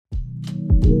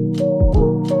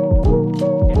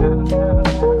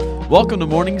Welcome to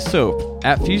Morning Soap.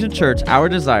 At Fusion Church, our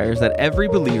desire is that every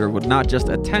believer would not just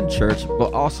attend church,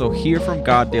 but also hear from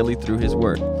God daily through His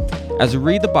Word. As we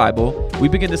read the Bible, we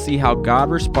begin to see how God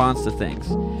responds to things.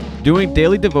 Doing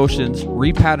daily devotions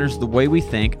repatterns the way we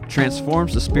think,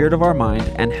 transforms the spirit of our mind,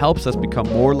 and helps us become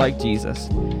more like Jesus.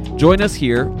 Join us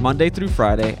here, Monday through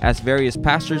Friday, as various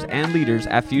pastors and leaders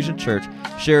at Fusion Church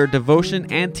share devotion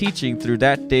and teaching through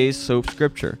that day's soap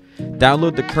scripture.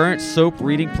 Download the current soap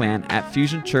reading plan at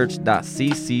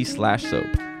fusionchurch.cc/soap.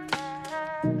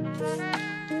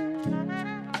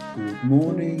 Good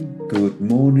morning, good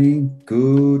morning,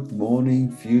 good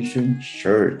morning, Fusion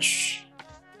Church.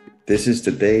 This is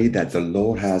the day that the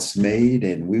Lord has made,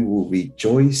 and we will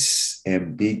rejoice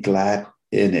and be glad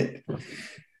in it. I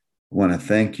want to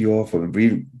thank you all for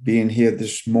being here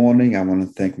this morning. I want to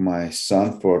thank my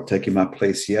son for taking my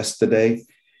place yesterday.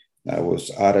 I was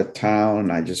out of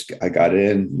town. I got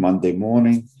in Monday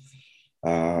morning,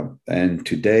 and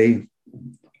today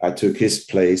I took his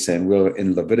place, and we're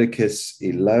in Leviticus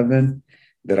 11.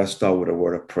 Let us start with a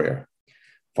word of prayer.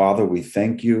 Father, we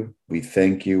thank you. We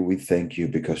thank you. We thank you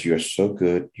because you're so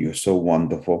good. You're so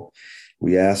wonderful.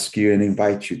 We ask you and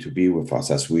invite you to be with us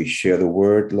as we share the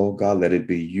word, Lord God. Let it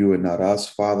be you and not us,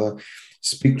 Father.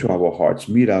 Speak to our hearts.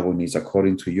 Meet our needs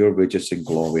according to your riches and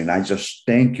glory. And I just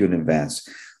thank you in advance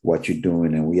what you're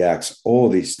doing. And we ask all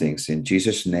these things in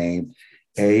Jesus' name.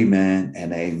 Amen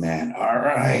and amen. All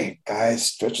right, guys,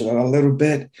 stretch it out a little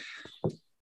bit.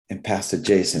 And Pastor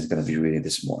Jason is going to be reading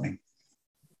this morning.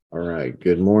 All right.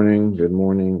 Good morning. Good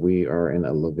morning. We are in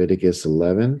Leviticus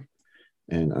 11,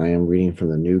 and I am reading from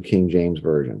the New King James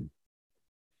Version.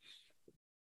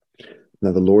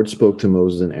 Now the Lord spoke to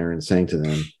Moses and Aaron, saying to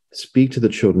them, "Speak to the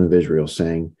children of Israel,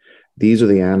 saying, These are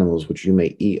the animals which you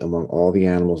may eat among all the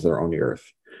animals that are on the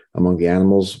earth. Among the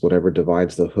animals, whatever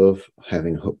divides the hoof,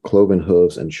 having cloven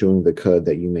hooves and chewing the cud,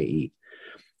 that you may eat.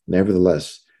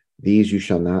 Nevertheless, these you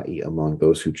shall not eat among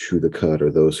those who chew the cud or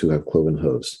those who have cloven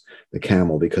hooves. The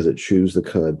camel, because it chews the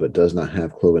cud but does not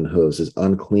have cloven hooves, is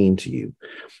unclean to you.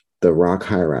 The rock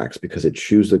hyrax, because it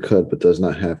chews the cud but does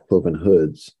not have cloven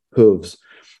hooves,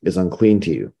 is unclean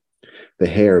to you. The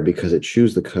hare, because it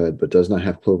chews the cud but does not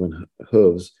have cloven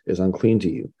hooves, is unclean to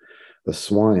you. The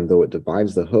swine, though it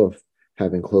divides the hoof,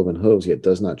 having cloven hooves, yet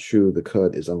does not chew the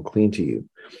cud, is unclean to you.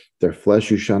 Their flesh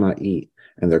you shall not eat,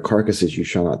 and their carcasses you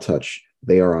shall not touch.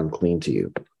 They are unclean to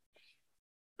you.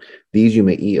 These you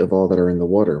may eat of all that are in the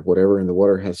water. Whatever in the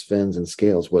water has fins and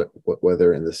scales,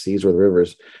 whether in the seas or the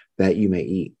rivers, that you may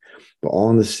eat. But all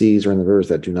in the seas or in the rivers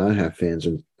that do not have fins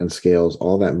and scales,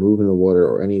 all that move in the water,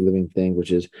 or any living thing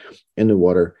which is in the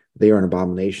water, they are an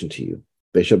abomination to you.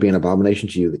 They shall be an abomination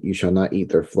to you, that you shall not eat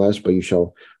their flesh, but you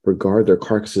shall regard their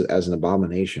carcasses as an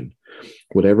abomination.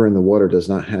 Whatever in the water does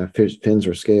not have fins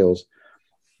or scales,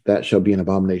 that shall be an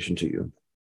abomination to you.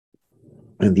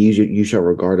 And these you shall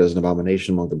regard as an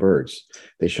abomination among the birds.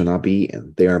 They shall not be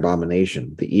eaten. They are an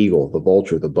abomination. The eagle, the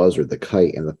vulture, the buzzard, the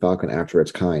kite, and the falcon after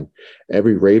its kind.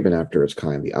 Every raven after its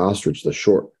kind. The ostrich, the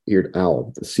short-eared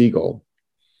owl, the seagull,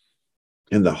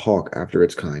 and the hawk after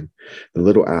its kind. The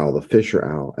little owl, the fisher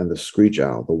owl, and the screech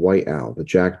owl, the white owl, the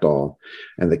jackdaw,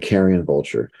 and the carrion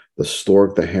vulture. The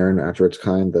stork, the heron after its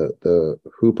kind, the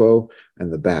hoopoe,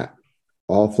 and the bat.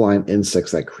 All flying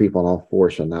insects that creep on all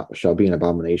fours shall be an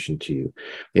abomination to you.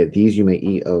 Yet these you may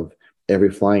eat of every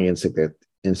flying insect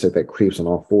that creeps on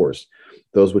all fours,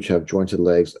 those which have jointed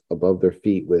legs above their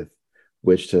feet with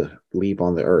which to leap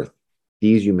on the earth.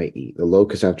 These you may eat: the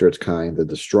locust after its kind, the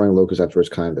destroying locust after its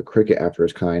kind, the cricket after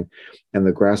its kind, and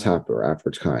the grasshopper after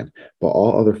its kind. But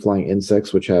all other flying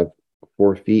insects which have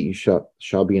 4 feet you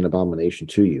shall be an abomination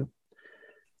to you.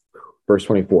 Verse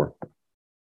 24.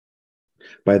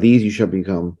 By these you shall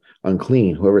become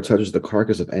unclean. Whoever touches the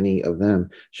carcass of any of them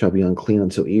shall be unclean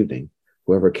until evening.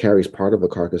 Whoever carries part of the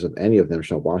carcass of any of them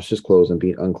shall wash his clothes and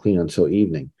be unclean until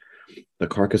evening. The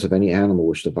carcass of any animal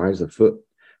which divides the foot,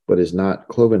 but is not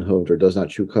cloven hooved or does not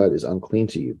chew cud, is unclean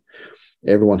to you.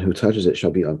 Everyone who touches it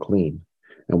shall be unclean.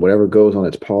 And whatever goes on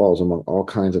its paws among all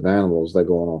kinds of animals that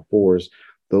go on all fours,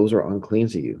 those are unclean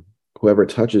to you. Whoever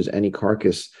touches any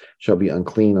carcass shall be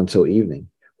unclean until evening.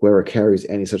 Whoever carries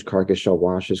any such carcass shall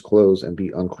wash his clothes and be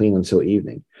unclean until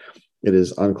evening. It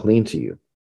is unclean to you.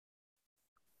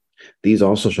 These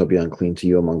also shall be unclean to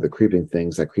you among the creeping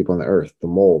things that creep on the earth: the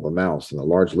mole, the mouse, and the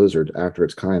large lizard after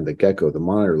its kind, the gecko, the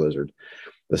monitor lizard,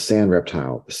 the sand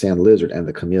reptile, the sand lizard, and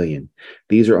the chameleon.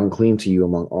 These are unclean to you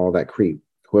among all that creep.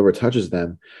 Whoever touches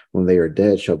them when they are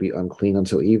dead shall be unclean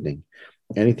until evening.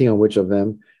 Anything on which of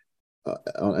them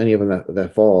on any of them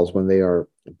that falls when they are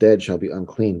dead shall be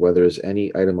unclean, whether it's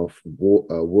any item of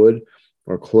wood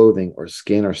or clothing, or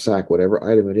skin, or sack, whatever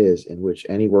item it is in which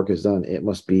any work is done, it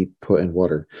must be put in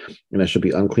water, and it shall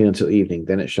be unclean until evening.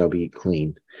 Then it shall be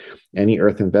clean. Any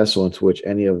earthen vessel into which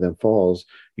any of them falls,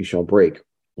 you shall break,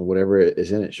 and whatever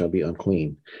is in it shall be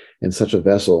unclean. In such a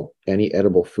vessel, any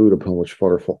edible food upon which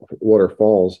water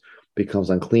falls becomes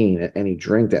unclean, and any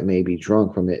drink that may be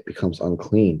drunk from it becomes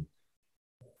unclean.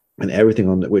 And everything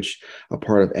on which a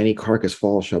part of any carcass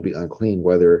falls shall be unclean,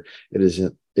 whether it is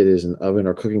an oven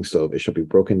or cooking stove. It shall be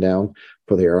broken down,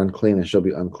 for they are unclean, and shall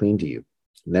be unclean to you.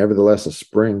 Nevertheless, a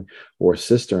spring or a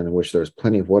cistern in which there is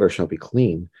plenty of water shall be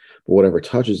clean, but whatever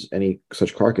touches any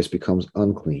such carcass becomes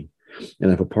unclean.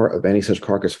 And if a part of any such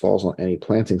carcass falls on any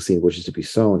planting seed which is to be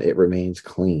sown, it remains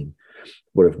clean.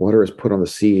 But if water is put on the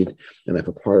seed, and if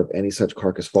a part of any such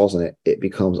carcass falls on it, it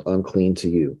becomes unclean to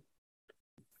you.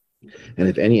 And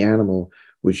if any animal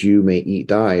which you may eat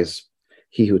dies,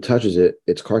 he who touches it,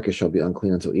 its carcass shall be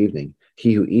unclean until evening.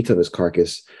 He who eats of his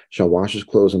carcass shall wash his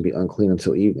clothes and be unclean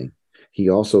until evening. He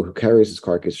also who carries his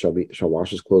carcass shall wash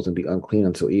his clothes and be unclean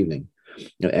until evening.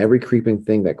 And every creeping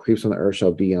thing that creeps on the earth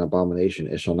shall be an abomination.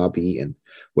 It shall not be eaten.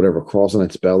 Whatever crawls on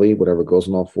its belly, whatever goes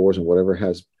on all fours, and whatever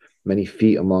has many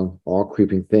feet among all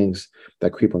creeping things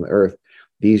that creep on the earth,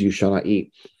 these you shall not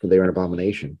eat, for they are an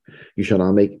abomination. You shall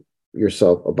not make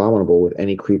yourself abominable with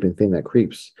any creeping thing that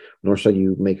creeps, nor shall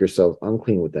you make yourself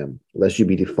unclean with them, lest you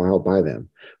be defiled by them.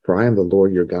 For I am the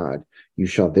Lord your God. You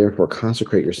shall therefore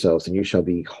consecrate yourselves, and you shall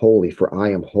be holy, for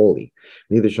I am holy.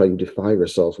 Neither shall you defile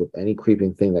yourselves with any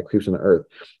creeping thing that creeps on the earth,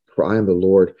 for I am the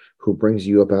Lord who brings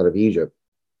you up out of Egypt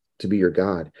to be your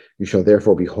God. You shall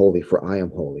therefore be holy, for I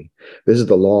am holy. This is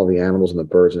the law of the animals and the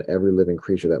birds and every living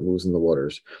creature that moves in the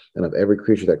waters, and of every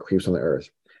creature that creeps on the earth,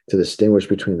 to distinguish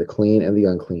between the clean and the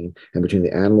unclean, and between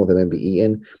the animal that may be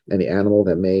eaten and the animal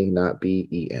that may not be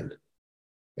eaten.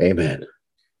 Amen.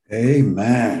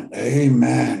 Amen.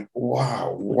 Amen.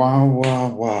 Wow. Wow. Wow.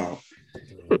 Wow.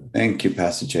 Thank you,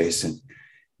 Pastor Jason.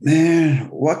 Man,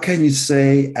 what can you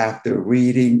say after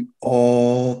reading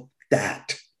all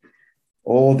that?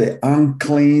 All the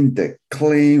unclean, the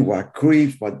clean, what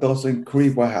creeps, what doesn't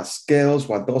creep, what has scales,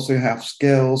 what doesn't have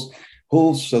scales,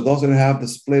 hooves, what doesn't have the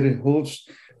split hooves.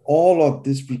 All of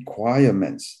these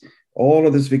requirements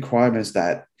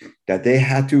that they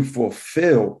had to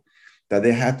fulfill, that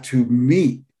they had to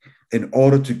meet in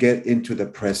order to get into the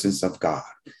presence of God,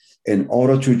 in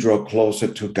order to draw closer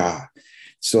to God.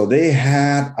 So they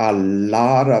had a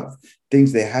lot of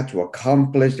things they had to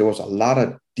accomplish. There was a lot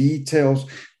of details.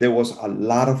 There was a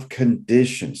lot of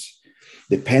conditions,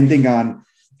 depending on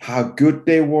how good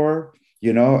they were,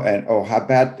 or how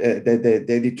bad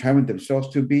they determined themselves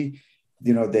to be.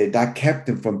 That kept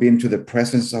them from being to the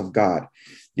presence of God,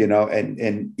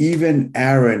 and even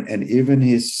Aaron and even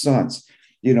his sons,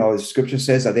 the scripture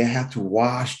says that they had to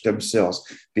wash themselves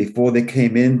before they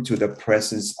came into the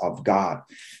presence of God.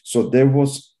 So there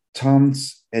was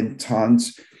tons and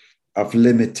tons of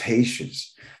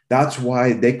limitations. That's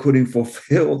why they couldn't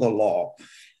fulfill the law.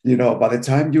 By the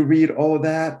time you read all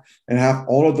that and have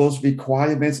all of those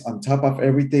requirements on top of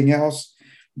everything else,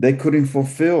 they couldn't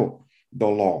fulfill the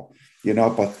law.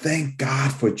 But thank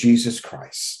God for Jesus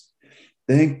Christ.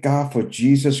 Thank God for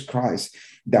Jesus Christ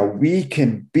that we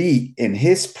can be in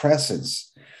his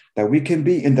presence, that we can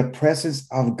be in the presence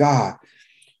of God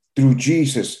through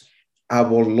Jesus,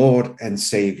 our Lord and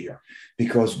Savior,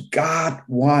 because God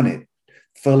wanted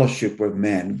fellowship with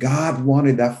men. God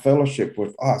wanted that fellowship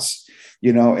with us,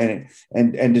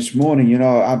 and this morning,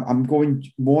 I'm going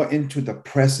more into the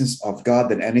presence of God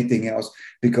than anything else,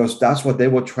 because that's what they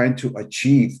were trying to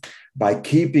achieve by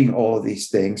keeping all of these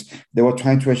things. They were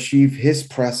trying to achieve his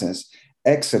presence.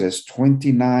 Exodus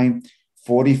 29,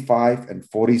 45 and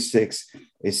 46,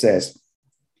 it says,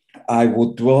 I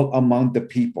will dwell among the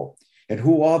people. And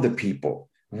who are the people?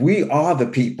 We are the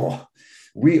people.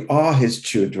 We are his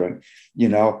children,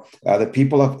 the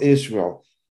people of Israel.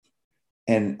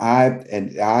 And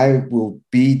I will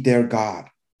be their God.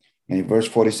 And in verse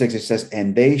 46, it says,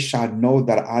 and they shall know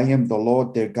that I am the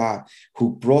Lord their God,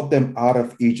 who brought them out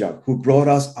of Egypt, who brought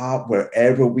us out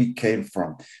wherever we came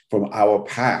from our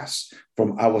past,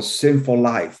 from our sinful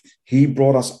life. He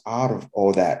brought us out of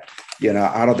all that,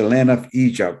 out of the land of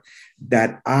Egypt,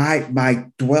 that I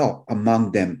might dwell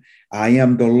among them. I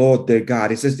am the Lord their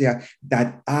God. It says there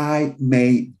that I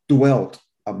may dwell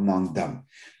among them.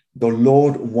 The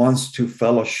Lord wants to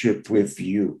fellowship with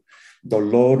you. The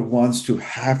Lord wants to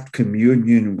have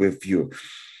communion with you.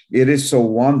 It is so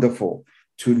wonderful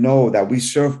to know that we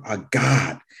serve a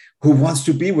God who wants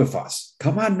to be with us.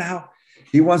 Come on now.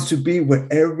 He wants to be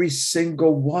with every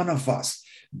single one of us,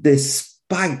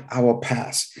 despite our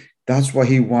past, That's what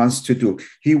he wants to do.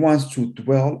 He wants to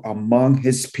dwell among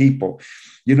his people.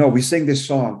 You know, we sing this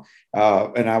song,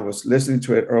 and I was listening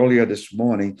to it earlier this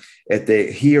morning, at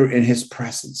the here in his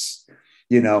presence,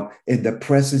 you know, in the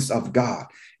presence of God.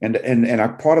 And a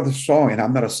part of the song, and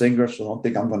I'm not a singer, so I don't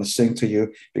think I'm going to sing to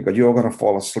you because you're going to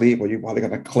fall asleep or you're probably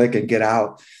going to click and get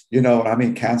out, you know what I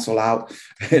mean, cancel out,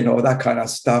 and all that kind of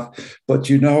stuff. But,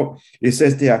 you know, it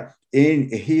says there,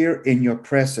 here in your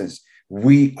presence,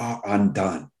 we are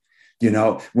undone. You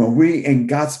know, when we in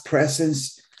God's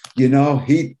presence, you know,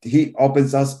 he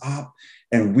opens us up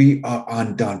and we are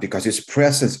undone because his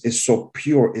presence is so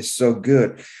pure, it's so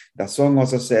good. The song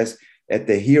also says, at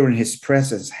the here in his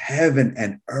presence, heaven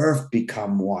and earth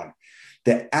become one.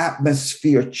 The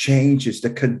atmosphere changes, the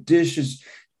conditions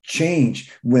change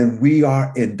when we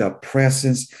are in the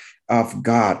presence of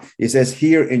God. It says,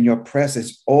 here in your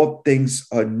presence, all things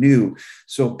are new.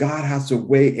 So God has a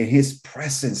way in his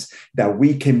presence that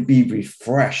we can be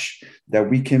refreshed, that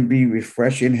we can be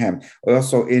refreshed in him.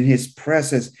 Also in his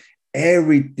presence,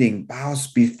 everything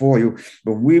bows before you.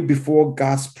 When we're before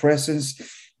God's presence,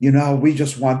 you know, we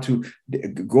just want to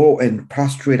go and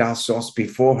prostrate ourselves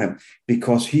before him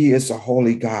because he is a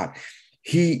holy God.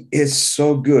 He is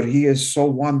so good. He is so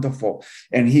wonderful.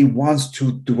 And he wants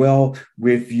to dwell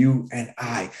with you and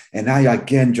I. And I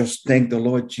again just thank the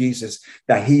Lord Jesus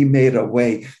that he made a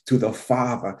way to the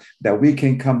Father, that we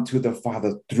can come to the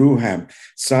Father through him.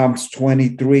 Psalms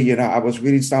 23, you know, I was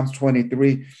reading Psalms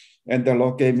 23 and the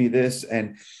Lord gave me this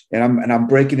and I'm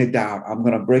breaking it down. I'm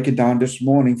going to break it down this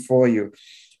morning for you.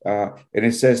 And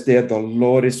it says there, the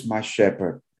Lord is my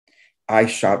shepherd. I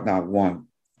shall not want.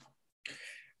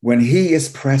 When he is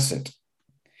present,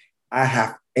 I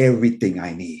have everything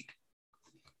I need.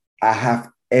 I have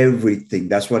everything.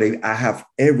 That's what I have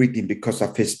everything because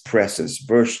of his presence.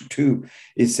 Verse 2,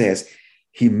 it says,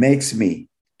 he makes me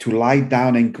to lie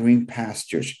down in green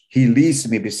pastures. He leads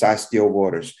me beside still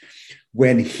waters.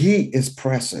 When he is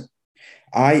present,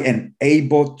 I am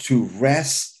able to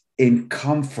rest in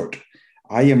comfort.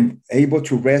 I am able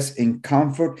to rest in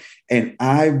comfort, and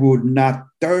I will not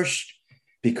thirst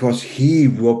because he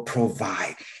will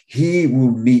provide. He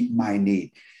will meet my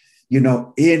need. You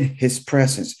know, in his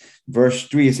presence. Verse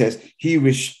 3, it says, he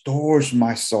restores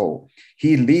my soul.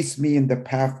 He leads me in the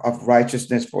path of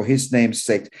righteousness for his name's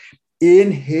sake.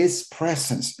 In his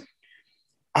presence,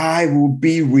 I will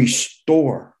be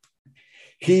restored.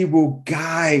 He will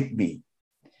guide me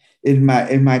in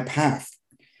my path.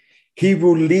 He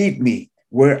will lead me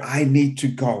where I need to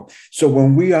go. So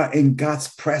when we are in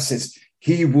God's presence,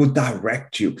 he will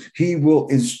direct you. He will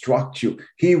instruct you.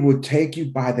 He will take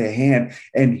you by the hand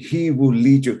and he will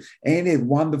lead you. Ain't it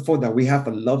wonderful that we have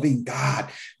a loving God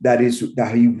that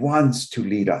he wants to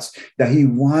lead us, that he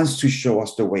wants to show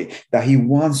us the way, that he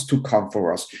wants to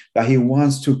comfort us, that he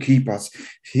wants to keep us.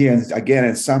 Here again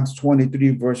in Psalms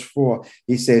 23 verse 4,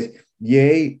 he says,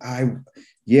 Yea,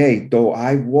 though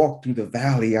I walk through the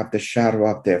valley of the shadow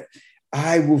of death,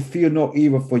 I will fear no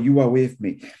evil, for you are with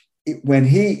me. When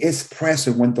he is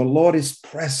present, when the Lord is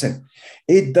present,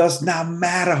 it does not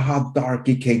matter how dark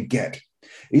it can get.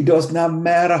 It does not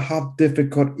matter how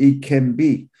difficult it can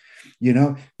be, you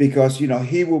know, because, you know,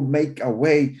 he will make a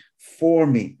way for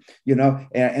me, you know,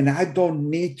 and I don't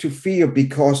need to fear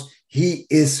because he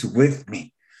is with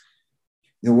me.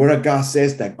 The word of God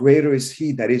says that greater is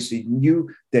he that is in you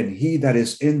than he that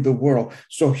is in the world.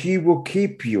 So he will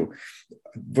keep you.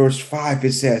 Verse 5,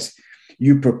 it says,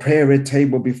 you prepare a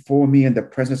table before me in the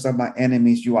presence of my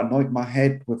enemies. You anoint my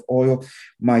head with oil.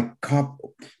 My cup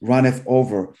runneth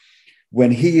over. When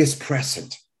he is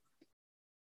present,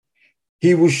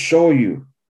 he will show you.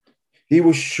 He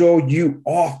will show you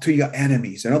off to your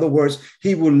enemies. In other words,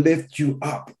 he will lift you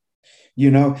up. You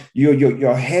know,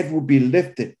 your head will be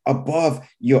lifted above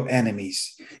your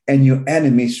enemies, and your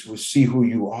enemies will see who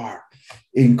you are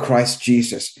in Christ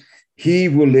Jesus. He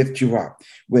will lift you up.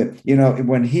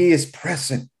 When he is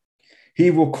present,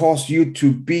 he will cause you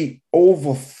to be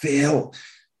overfilled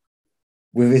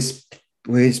with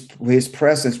his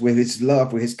presence, with his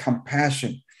love, with his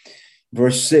compassion.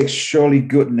 Verse 6, surely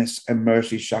goodness and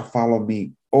mercy shall follow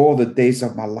me all the days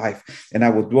of my life, and I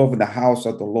will dwell in the house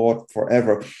of the Lord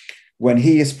forever. When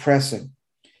he is present,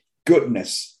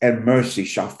 goodness and mercy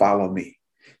shall follow me.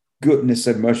 Goodness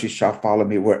and mercy shall follow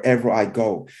me wherever I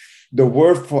go. The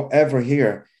word forever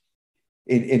here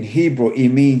in Hebrew, it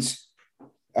means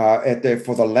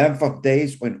for the length of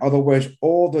days. In other words,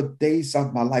 all the days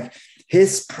of my life,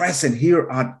 his presence here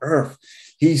on earth,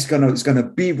 he's gonna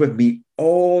be with me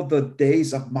all the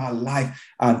days of my life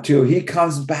until he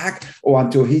comes back or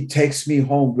until he takes me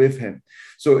home with him.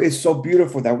 So it's so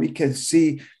beautiful that we can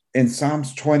see in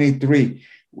Psalms 23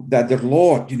 that the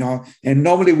Lord, and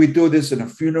normally we do this in a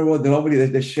funeral. Normally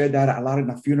they share that a lot in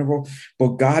a funeral,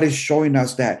 but God is showing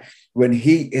us that when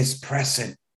he is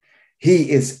present,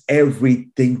 he is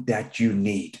everything that you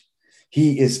need.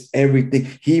 He is everything.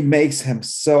 He makes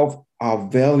himself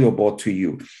available to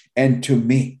you and to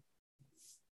me.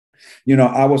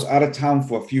 I was out of town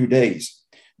for a few days,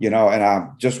 and I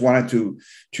just wanted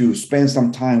to spend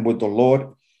some time with the Lord,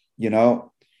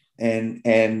 and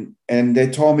they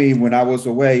told me when I was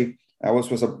away, I was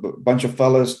with a bunch of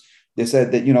fellas. They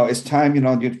said that, it's time,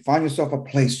 you find yourself a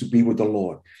place to be with the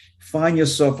Lord. Find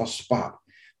yourself a spot,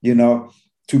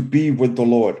 to be with the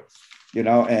Lord, and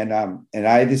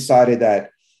I decided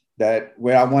that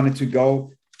where I wanted to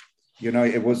go,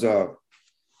 it was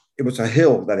a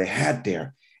hill that I had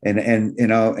there. And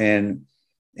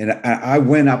I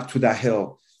went up to that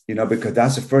hill, because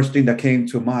that's the first thing that came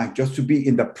to mind, just to be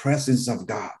in the presence of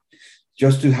God,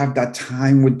 just to have that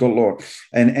time with the Lord.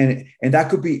 And that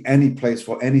could be any place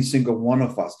for any single one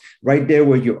of us, right there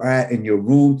where you're at, in your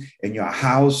room, in your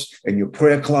house, in your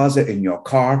prayer closet, in your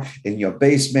car, in your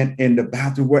basement, in the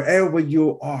bathroom, wherever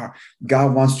you are.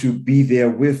 God wants to be there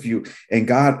with you. And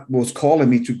God was calling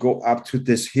me to go up to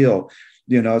this hill,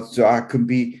 so I could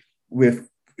be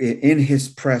in his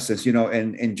presence,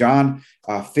 and in John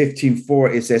 15:4,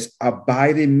 it says,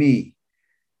 abide in me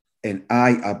and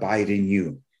I abide in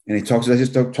you. And it talks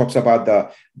about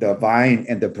the vine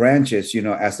and the branches,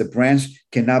 as the branch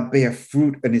cannot bear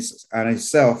fruit on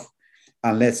itself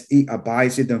unless it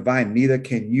abides in the vine, neither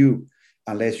can you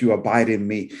unless you abide in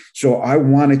me. So I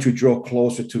wanted to draw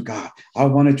closer to God. I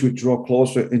wanted to draw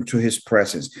closer into his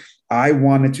presence. I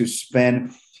wanted to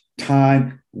spend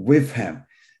time with him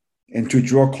and to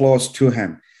draw close to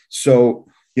him. So,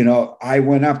 I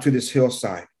went up to this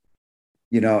hillside,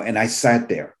 and I sat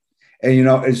there. And,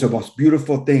 it's the most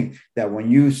beautiful thing that when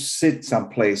you sit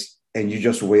someplace and you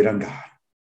just wait on God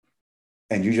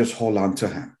and you just hold on to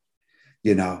him,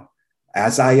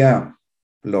 as I am,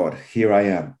 Lord, here I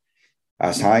am.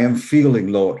 As I am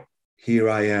feeling, Lord, here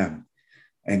I am.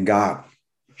 And God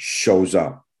shows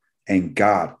up, and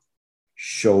God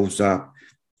shows up.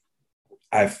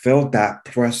 I felt that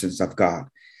presence of God.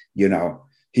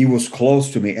 He was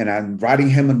close to me, and I'm writing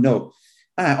him a note,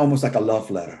 almost like a love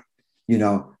letter.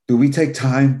 Do we take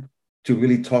time to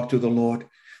really talk to the Lord?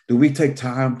 Do we take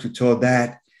time to tell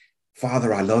that,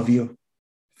 Father, I love you.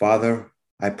 Father,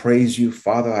 I praise you.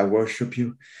 Father, I worship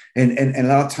you. And a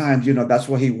lot of times, that's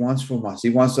what he wants from us. He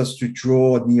wants us to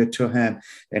draw near to him,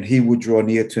 and he would draw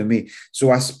near to me. So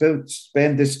I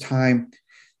spend this time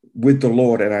with the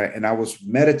Lord, and I was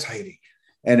meditating.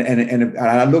 And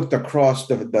I looked across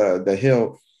the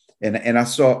hill, and I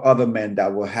saw other men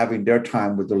that were having their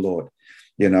time with the Lord,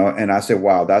 and I said,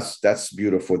 wow, that's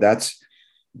beautiful. That's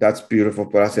beautiful.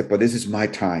 But I said, but this is my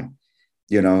time,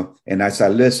 and as I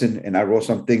listened and I wrote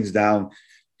some things down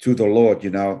to the Lord,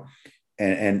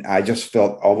 and I just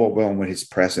felt overwhelmed with his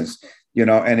presence,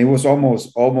 and it was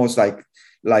almost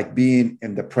like being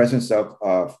in the presence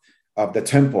of the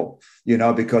temple,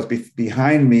 because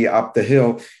behind me, up the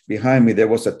hill behind me, there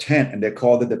was a tent, and they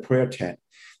called it the prayer tent,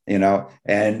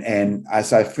 and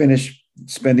as I finished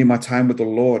spending my time with the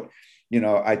Lord,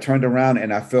 I turned around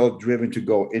and I felt driven to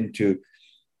go into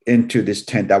this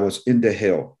tent that was in the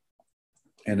hill.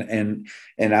 And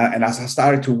as I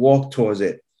started to walk towards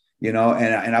it, and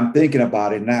I'm thinking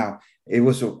about it now, it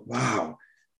was wow.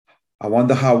 I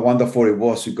wonder how wonderful it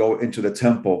was to go into the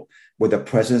temple where the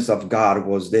presence of God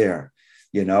was there,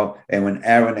 and when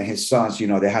Aaron and his sons,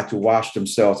 they had to wash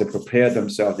themselves and prepare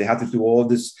themselves. They had to do all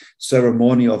this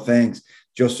ceremonial things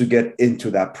just to get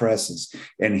into that presence.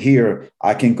 And here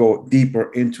I can go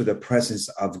deeper into the presence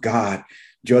of God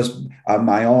just on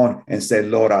my own and say,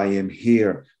 Lord, I am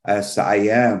here as I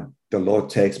am. The Lord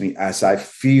takes me. As I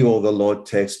feel, the Lord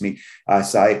takes me.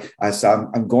 As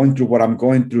I'm going through what I'm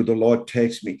going through, the Lord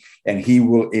takes me, and he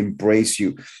will embrace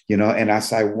you, and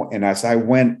as I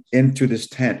went into this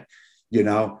tent,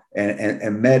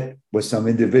 and met with some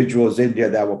individuals in there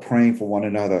that were praying for one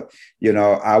another,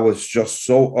 I was just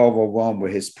so overwhelmed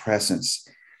with his presence,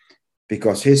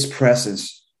 because his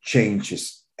presence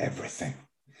changes everything.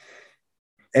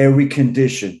 Every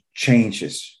condition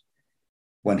changes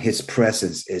when his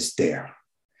presence is there.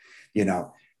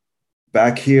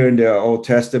 Back here in the Old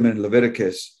Testament,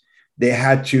 Leviticus, they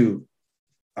had to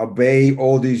obey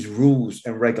all these rules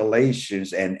and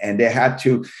regulations, and they had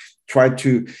to try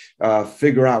to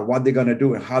figure out what they're going to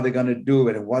do and how they're going to do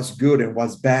it and what's good and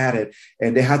what's bad.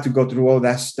 And they had to go through all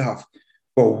that stuff.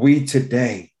 But we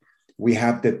today, we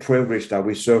have the privilege that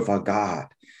we serve a God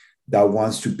that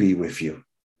wants to be with you,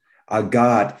 a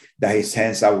God that his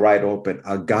hands are wide open,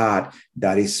 a God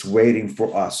that is waiting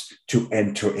for us to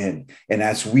enter in. And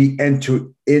as we enter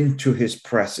into his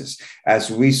presence, as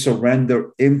we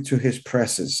surrender into his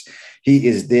presence, he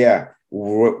is there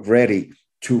ready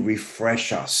to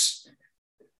refresh us,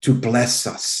 to bless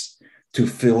us, to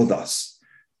fill us,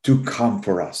 to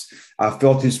comfort us. I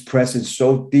felt his presence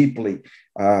so deeply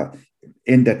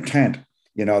in the tent,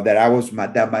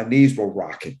 that my knees were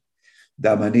rocking.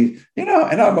 That my knees, and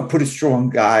I'm a pretty strong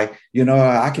guy.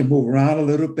 I can move around a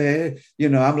little bit.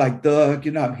 I'm like Doug.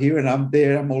 I'm here and I'm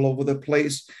there. I'm all over the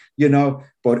place.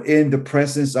 But in the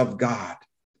presence of God,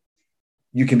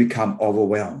 you can become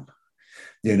overwhelmed.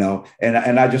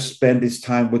 And I just spend this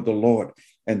time with the Lord.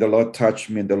 And the Lord touched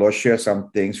me, and the Lord shared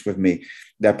some things with me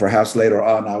that perhaps later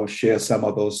on I will share some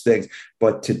of those things.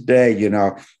 But today,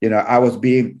 I was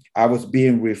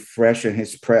being refreshed in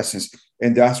his presence.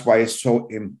 And that's why it's so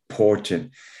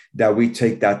important that we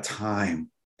take that time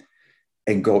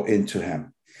and go into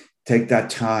him. Take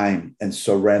that time and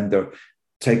surrender.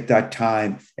 Take that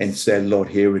time and say, Lord,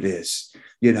 here it is.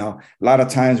 A lot of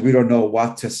times we don't know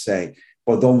what to say,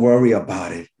 but don't worry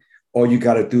about it. All you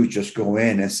got to do is just go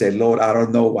in and say, Lord, I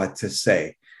don't know what to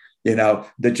say.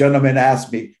 The gentleman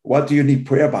asked me, what do you need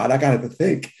prayer about? I got to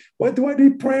think, what do I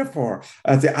need prayer for?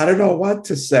 I said, I don't know what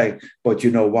to say. But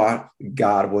you know what?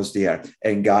 God was there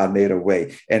and God made a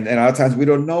way. And a lot of times we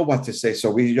don't know what to say. So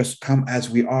we just come as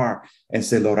we are and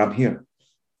say, Lord, I'm here.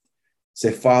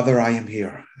 Say, Father, I am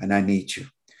here and I need you.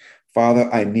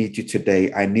 Father, I need you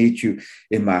today. I need you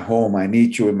in my home. I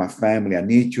need you in my family. I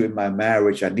need you in my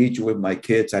marriage. I need you with my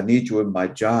kids. I need you in my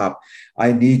job.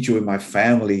 I need you in my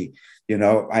family.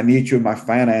 I need you in my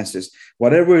finances.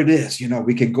 Whatever it is,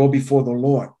 we can go before the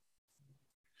Lord.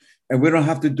 And we don't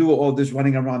have to do all this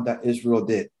running around that Israel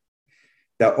did.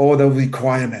 That all the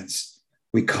requirements,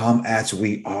 we come as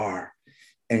we are.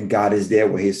 And God is there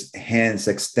with his hands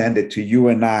extended to you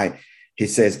and I. He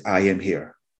says, I am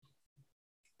here.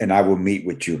 And I will meet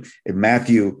with you. In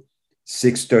Matthew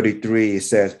 6:33, it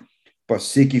says, but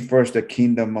seek ye first the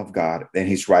kingdom of God and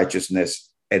his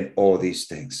righteousness and all these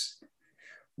things.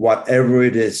 Whatever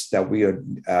it is that we are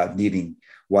needing,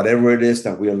 whatever it is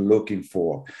that we are looking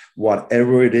for,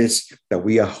 whatever it is that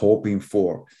we are hoping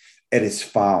for, it is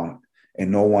found in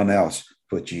no one else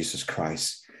but Jesus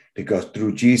Christ. Because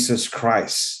through Jesus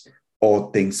Christ,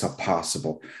 all things are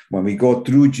possible. When we go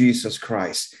through Jesus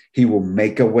Christ, he will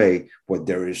make a way where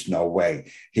there is no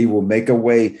way. He will make a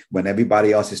way when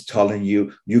everybody else is telling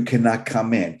you, you cannot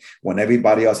come in. When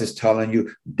everybody else is telling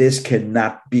you, this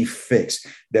cannot be fixed.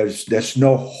 There's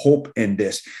no hope in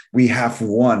this. We have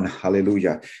one,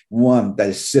 hallelujah, one that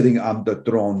is sitting on the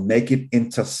throne, making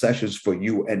intercessions for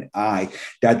you and I,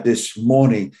 that this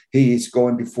morning he is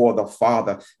going before the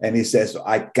Father and he says,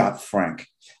 I got Frank,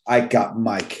 I got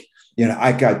Mike.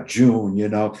 I got June,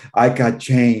 I got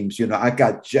James, I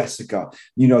got Jessica,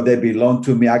 they belong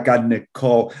to me. I got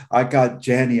Nicole, I got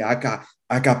Jenny, I got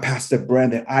Pastor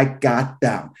Brandon. I got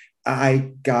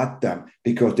them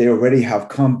because they already have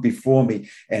come before me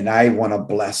and I want to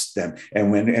bless them.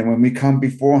 And when we come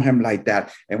before him like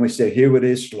that and we say, here it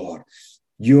is, Lord,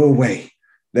 your way,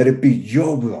 let it be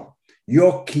your will.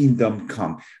 Your kingdom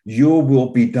come, your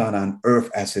will be done on earth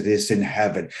as it is in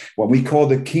heaven. When we call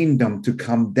the kingdom to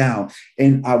come down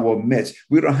in our midst,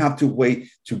 we don't have to wait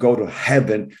to go to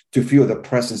heaven to feel the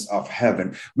presence of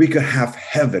heaven. We could have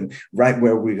heaven right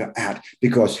where we are at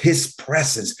because his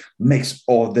presence makes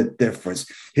all the difference.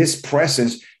 His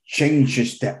presence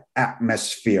changes the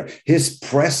atmosphere. His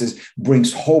presence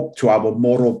brings hope to our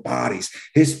mortal bodies.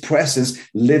 His presence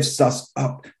lifts us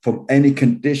up from any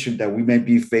condition that we may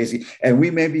be facing. And we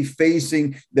may be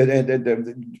facing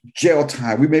the jail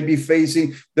time. We may be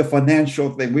facing the financial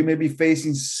thing. We may be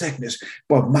facing sickness.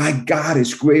 But my God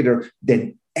is greater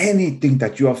than anything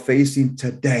that you are facing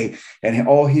today. And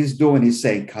all he's doing is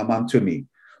saying, come unto me,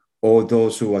 all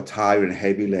those who are tired and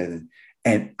heavy laden,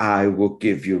 and I will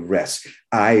give you rest.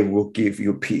 I will give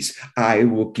you peace. I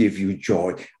will give you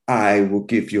joy. I will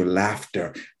give you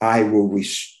laughter. I will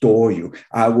restore you.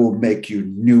 I will make you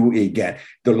new again.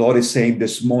 The Lord is saying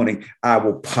this morning, I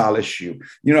will polish you.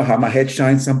 You know how my head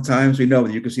shines sometimes? You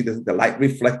can see the light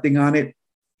reflecting on it.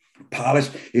 Polish.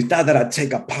 It's not that I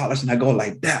take a polish and I go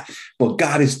like that, but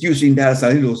God is using that as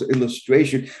an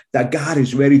illustration that God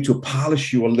is ready to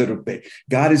polish you a little bit.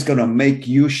 God is going to make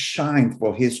you shine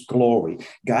for his glory.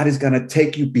 God is going to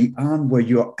take you beyond where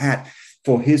you're at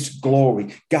for his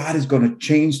glory. God is going to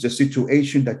change the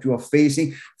situation that you are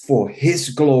facing for his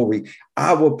glory.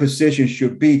 Our position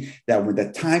should be that when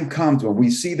the time comes, when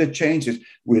we see the changes,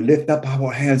 we lift up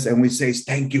our hands and we say,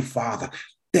 thank you, Father.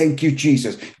 Thank you,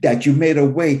 Jesus, that you made a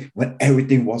way when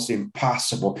everything was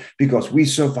impossible, because we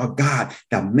serve a God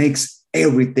that makes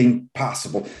everything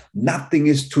possible. Nothing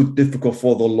is too difficult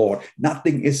for the Lord.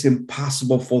 Nothing is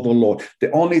impossible for the Lord.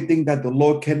 The only thing that the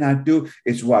Lord cannot do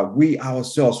is what we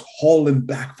ourselves hold him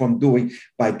back from doing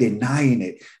by denying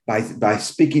it, by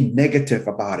speaking negative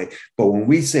about it. But when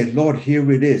we say, Lord, here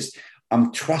it is,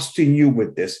 I'm trusting you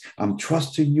with this. I'm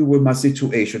trusting you with my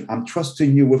situation. I'm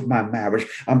trusting you with my marriage.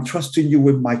 I'm trusting you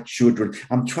with my children.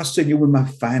 I'm trusting you with my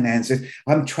finances.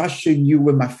 I'm trusting you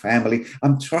with my family.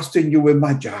 I'm trusting you with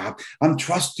my job. I'm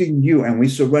trusting you. And we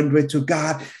surrender it to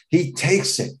God. He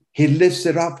takes it. He lifts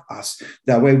it up us.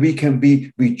 That way we can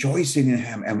be rejoicing in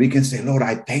him. And we can say, Lord,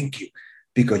 I thank you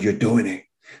because you're doing it.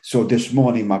 So this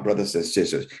morning, my brothers and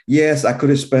sisters, yes, I could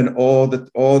have spent all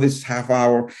this half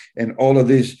hour and all of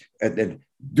this and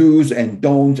do's and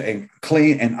don'ts and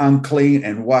clean and unclean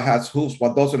and what has hoofs,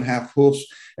 what doesn't have hoofs,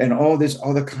 and all this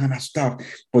other kind of stuff.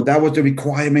 But that was the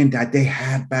requirement that they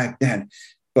had back then.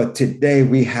 But today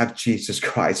we have Jesus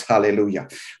Christ. Hallelujah.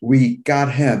 We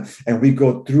got him and we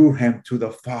go through him to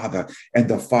the Father, and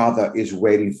the Father is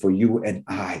waiting for you and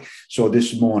I. So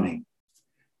this morning,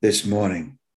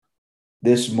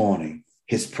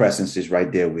 his presence is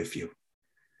right there with you.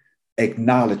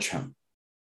 Acknowledge him.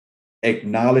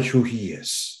 Acknowledge who he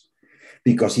is,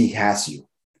 because he has you.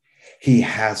 He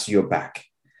has your back,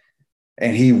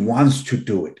 and he wants to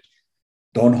do it.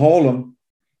 Don't hold him.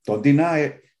 Don't deny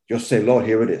it. Just say, Lord,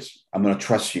 here it is. I'm going to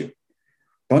trust you.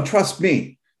 Don't trust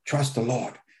me. Trust the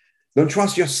Lord. Don't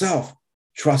trust yourself.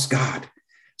 Trust God.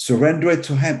 Surrender it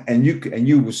to him, and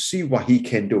you will see what he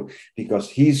can do, because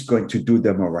he's going to do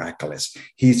the miraculous.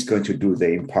 He's going to do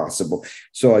the impossible.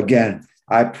 So again,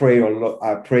 I pray,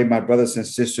 my brothers and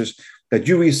sisters, that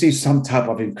you receive some type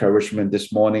of encouragement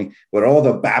this morning with all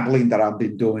the babbling that I've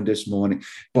been doing this morning.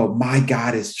 But my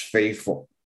God is faithful.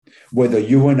 Whether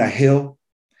you're in a hill,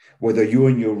 whether you're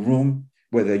in your room,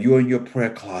 whether you're in your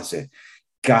prayer closet,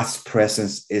 God's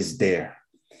presence is there.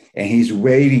 And he's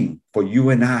waiting for you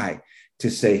and I to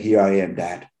say, here I am,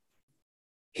 Dad.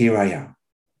 Here I am.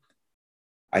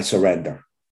 I surrender.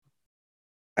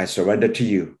 I surrender to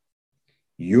you.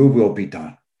 Your will be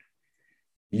done.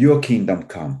 Your kingdom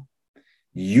come.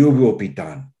 Your will be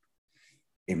done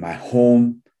in my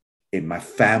home, in my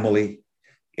family,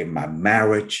 in my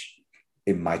marriage,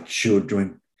 in my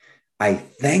children. I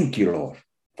thank you, Lord,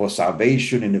 for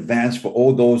salvation in advance for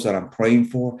all those that I'm praying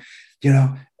for,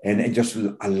 and just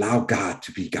allow God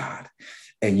to be God.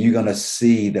 And you're going to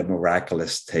see the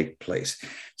miraculous take place.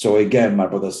 So again, my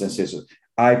brothers and sisters,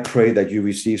 I pray that you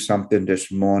receive something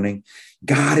this morning.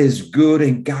 God is good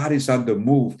and God is on the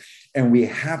move. And we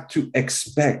have to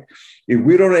expect. If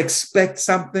we don't expect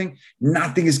something,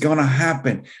 nothing is going to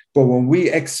happen. But when we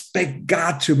expect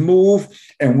God to move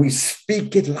and we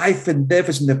speak it, life and death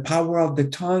is in the power of the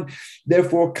tongue.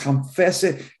 Therefore, confess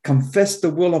it. Confess the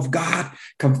will of God.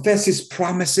 Confess his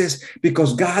promises,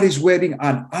 because God is waiting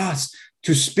on us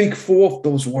to speak forth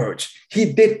those words.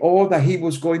 He did all that he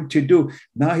was going to do.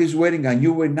 Now he's waiting on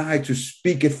you and I to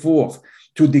speak it forth,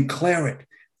 to declare it,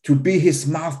 to be his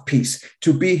mouthpiece,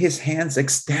 to be his hands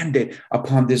extended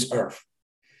upon this earth.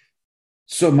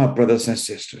 So my brothers and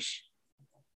sisters,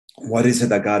 what is it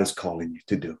that God is calling you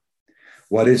to do?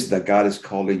 What is it that God is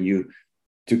calling you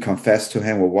to confess to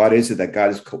him? Or what is it that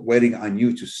God is waiting on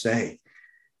you to say?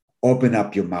 Open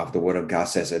up your mouth, the word of God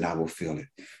says, and I will fill it.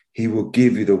 He will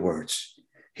give you the words.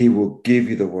 He will give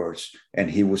you the words,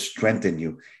 and he will strengthen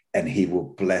you, and he will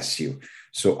bless you.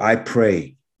 So I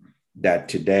pray that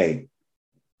today,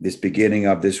 this beginning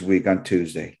of this week on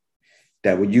Tuesday,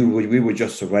 that we would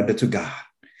just surrender to God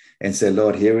and say,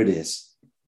 Lord, here it is.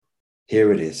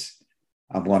 Here it is.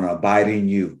 I'm going to abide in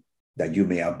you, that you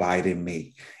may abide in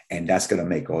me. And that's going to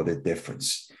make all the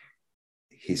difference.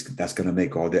 That's going to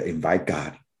make all the, invite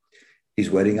God.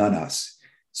 He's waiting on us.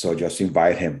 So just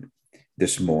invite him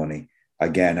this morning.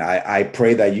 Again, I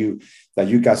pray that you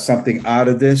got something out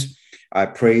of this. I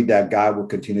pray that God will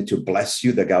continue to bless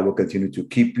you, that God will continue to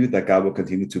keep you, that God will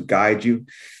continue to guide you.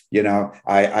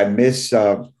 I miss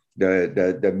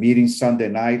the meeting Sunday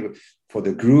night for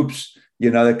the groups,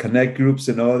 the connect groups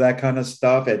and all that kind of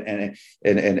stuff, and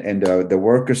the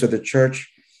workers of the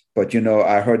church. But,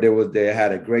 I heard they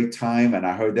had a great time, and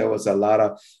I heard there was a lot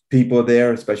of people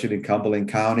there, especially in Cumberland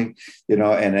County,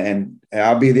 and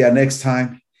I'll be there next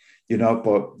time,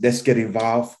 but let's get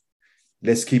involved.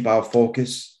 Let's keep our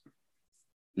focus.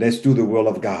 Let's do the will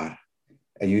of God,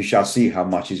 and you shall see how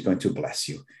much he's going to bless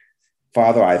you.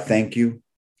 Father, I thank you.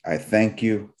 I thank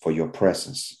you for your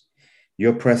presence.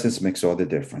 Your presence makes all the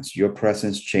difference. Your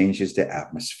presence changes the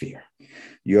atmosphere.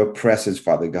 Your presence,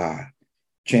 Father God,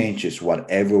 changes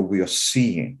whatever we are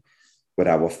seeing with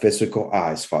our physical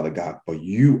eyes, Father God. But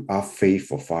you are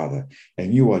faithful, Father,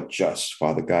 and you are just,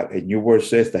 Father God. And your word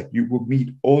says that you will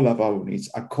meet all of our needs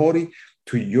according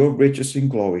to your riches and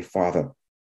glory, Father,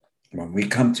 when we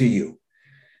come to you,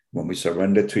 when we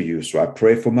surrender to you. So I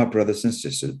pray for my brothers and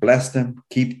sisters. Bless them,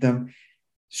 keep them,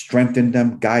 strengthen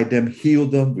them, guide them, heal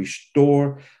them,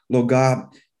 restore, Lord God.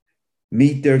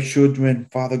 Meet their children,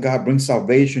 Father God. Bring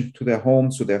salvation to their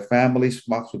homes, to their families,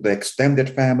 to the extended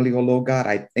family, oh Lord God.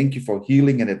 I thank you for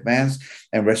healing in advance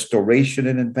and restoration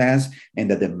in advance, and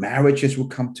that the marriages will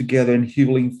come together in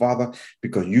healing, Father,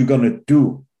 because you're going to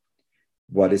do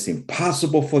what is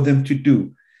impossible for them to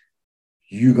do.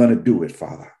 You're going to do it,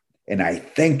 Father. And I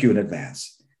thank you in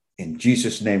advance. In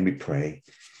Jesus' name we pray.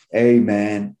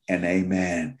 Amen and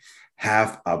amen.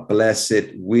 Have a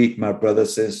blessed week, my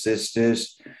brothers and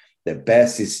sisters. The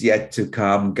best is yet to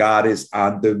come. God is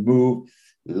on the move.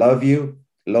 Love you.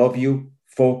 Love you.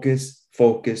 Focus,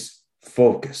 focus,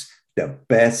 focus. The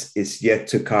best is yet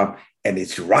to come, and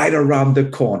it's right around the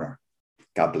corner.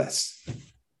 God bless.